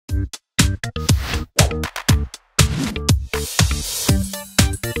I'm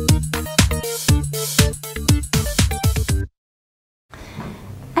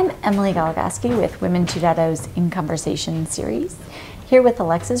Emily Galagaski with Women 2.0's In Conversation series, here with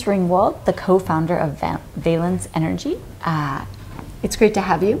Alexis Ringwald, the co-founder of Valence Energy. It's great to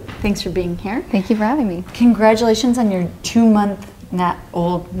have you. Thanks for being here. Thank you for having me. Congratulations on your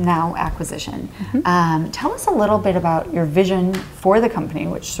 2-month-old now acquisition. Tell us a little bit about your vision for the company,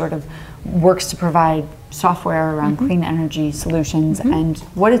 which sort of works to provide software around clean energy solutions and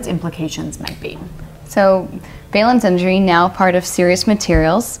what its implications might be. So Valence Energy, now part of Sirius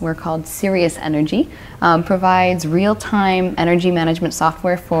Materials, we're called Sirius Energy, provides real-time energy management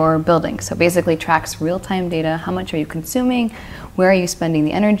software for buildings. So basically tracks real-time data, how much are you consuming, where are you spending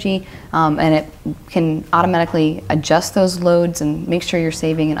the energy, and it can automatically adjust those loads and make sure you're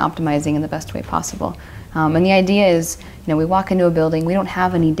saving and optimizing in the best way possible. And the idea is, we walk into a building, we don't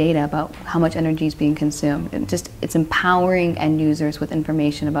have any data about how much energy is being consumed. It's empowering end users with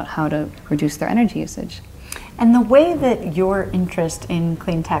information about how to reduce their energy usage. And the way that your interest in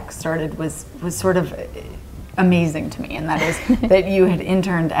clean tech started was sort of amazing to me, and that is that you had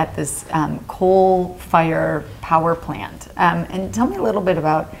interned at this coal-fire power plant. And tell me a little bit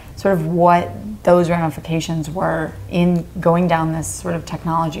about sort of what those ramifications were in going down this sort of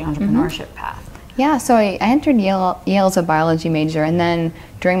technology entrepreneurship path. Yeah, so I entered Yale as a biology major, and then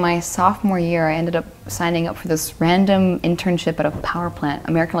during my sophomore year I ended up signing up for this random internship at a power plant,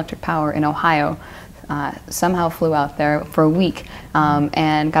 American Electric Power in Ohio. Somehow flew out there for a week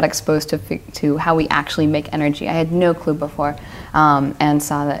and got exposed to how we actually make energy. I had no clue before, and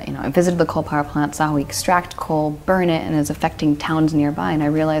saw that, I visited the coal power plant, saw how we extract coal, burn it, and it's affecting towns nearby, and I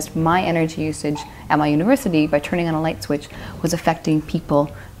realized my energy usage at my university by turning on a light switch was affecting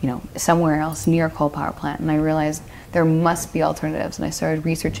people somewhere else near a coal power plant. And I realized there must be alternatives, and I started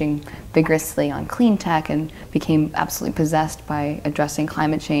researching vigorously on clean tech and became absolutely possessed by addressing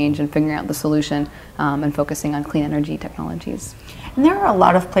climate change and figuring out the solution and focusing on clean energy technologies. And there are a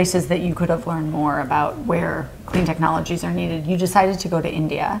lot of places that you could have learned more about where clean technologies are needed. You decided to go to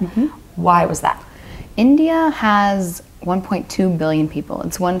India. Why was that? India has 1.2 billion people.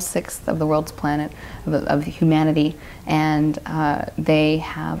 It's 1/6 of the world's planet, of humanity, and they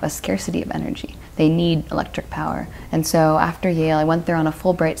have a scarcity of energy. They need electric power. And so after Yale, I went there on a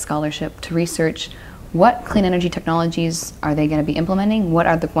Fulbright scholarship to research what clean energy technologies are they going to be implementing, what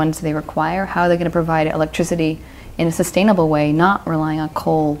are the ones they require, how are they going to provide electricity in a sustainable way, not relying on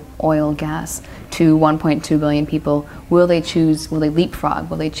coal, oil, gas, to 1.2 billion people. Will they leapfrog?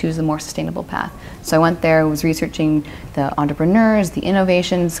 Will they choose a more sustainable path? So I went there, was researching the entrepreneurs, the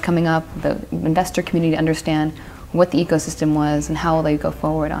innovations coming up, the investor community to understand what the ecosystem was and how will they go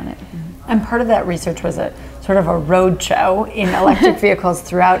forward on it. And part of that research was a sort of a road show in electric vehicles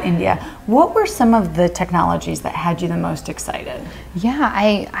throughout India. What were some of the technologies that had you the most excited? Yeah,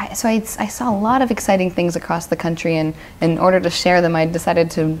 I saw a lot of exciting things across the country, and in order to share them, I decided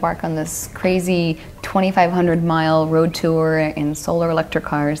to embark on this crazy 2,500-mile road tour in solar electric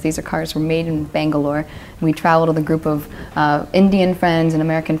cars. These cars were made in Bangalore. We traveled with a group of Indian friends and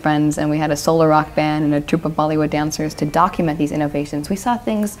American friends, and we had a solar rock band and a troupe of Bollywood dancers to document these innovations. We saw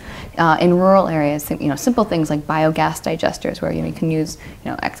things in rural areas, simple things like biogas digesters, where you can use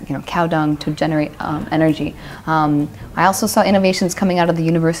cow dung to generate energy. I also saw innovations coming out of the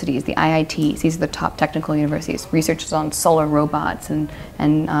universities, the IITs. These are the top technical universities. Research on solar robots and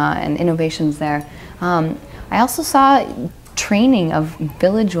innovations there. I also saw training of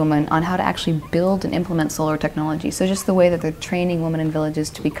village women on how to actually build and implement solar technology. So just the way that they're training women in villages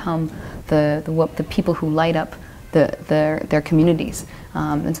to become the people who light up their communities.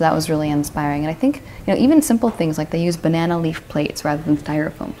 And so that was really inspiring. And I think even simple things like they use banana leaf plates rather than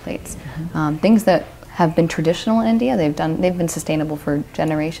styrofoam plates. Things that have been traditional in India, they've been sustainable for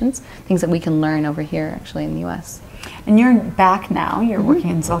generations. Things that we can learn over here actually in the US. And you're back now, you're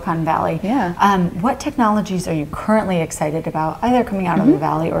working in Silicon Valley. Yeah. What technologies are you currently excited about, either coming out of the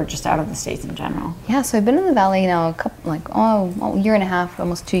Valley or just out of the States in general? Yeah, so I've been in the Valley now a year and a half,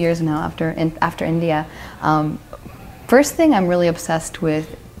 almost 2 years now after India. First thing, I'm really obsessed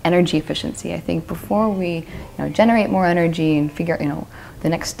with energy efficiency. I think before we generate more energy and figure the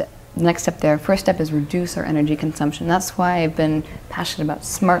next step there, first step is reduce our energy consumption. That's why I've been passionate about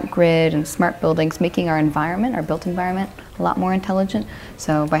smart grid and smart buildings, making our environment, our built environment, a lot more intelligent.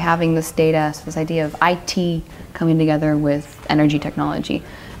 So by having this data, so this idea of IT coming together with energy technology.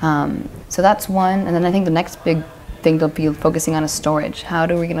 So that's one, and then I think the next big thing to be focusing on is storage. How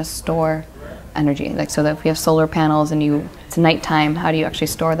are we going to store energy? So that if we have solar panels and it's nighttime, how do you actually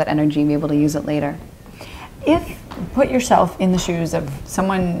store that energy and be able to use it later? If put yourself in the shoes of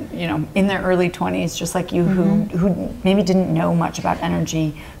someone, you know, in their early 20s, just like you, who maybe didn't know much about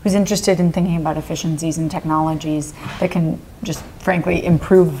energy, who's interested in thinking about efficiencies and technologies that can just frankly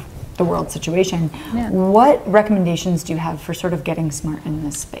improve the world situation. Yeah. What recommendations do you have for sort of getting smart in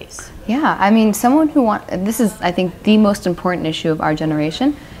this space? Yeah, I mean, someone who this is, I think, the most important issue of our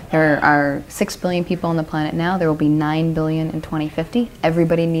generation. There are 6 billion people on the planet now. There will be 9 billion in 2050.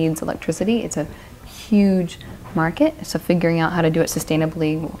 Everybody needs electricity. It's a huge market, so figuring out how to do it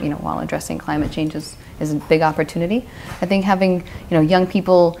sustainably, you know, while addressing climate change is a big opportunity. I think having, you know, young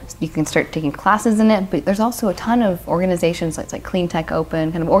people, you can start taking classes in it, but there's also a ton of organizations like Clean Tech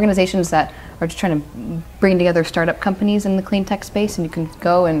Open, kind of organizations that are just trying to bring together startup companies in the clean tech space, and you can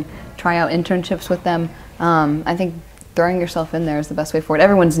go and try out internships with them. I think throwing yourself in there is the best way forward.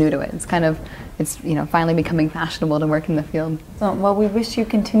 Everyone's new to it. It's you know, finally becoming fashionable to work in the field. Well, we wish you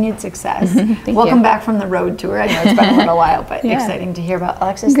continued success. Welcome back from the road tour. I know it's been a little while, but exciting to hear about.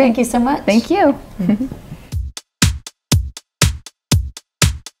 Alexis, thank you so much. Thank you.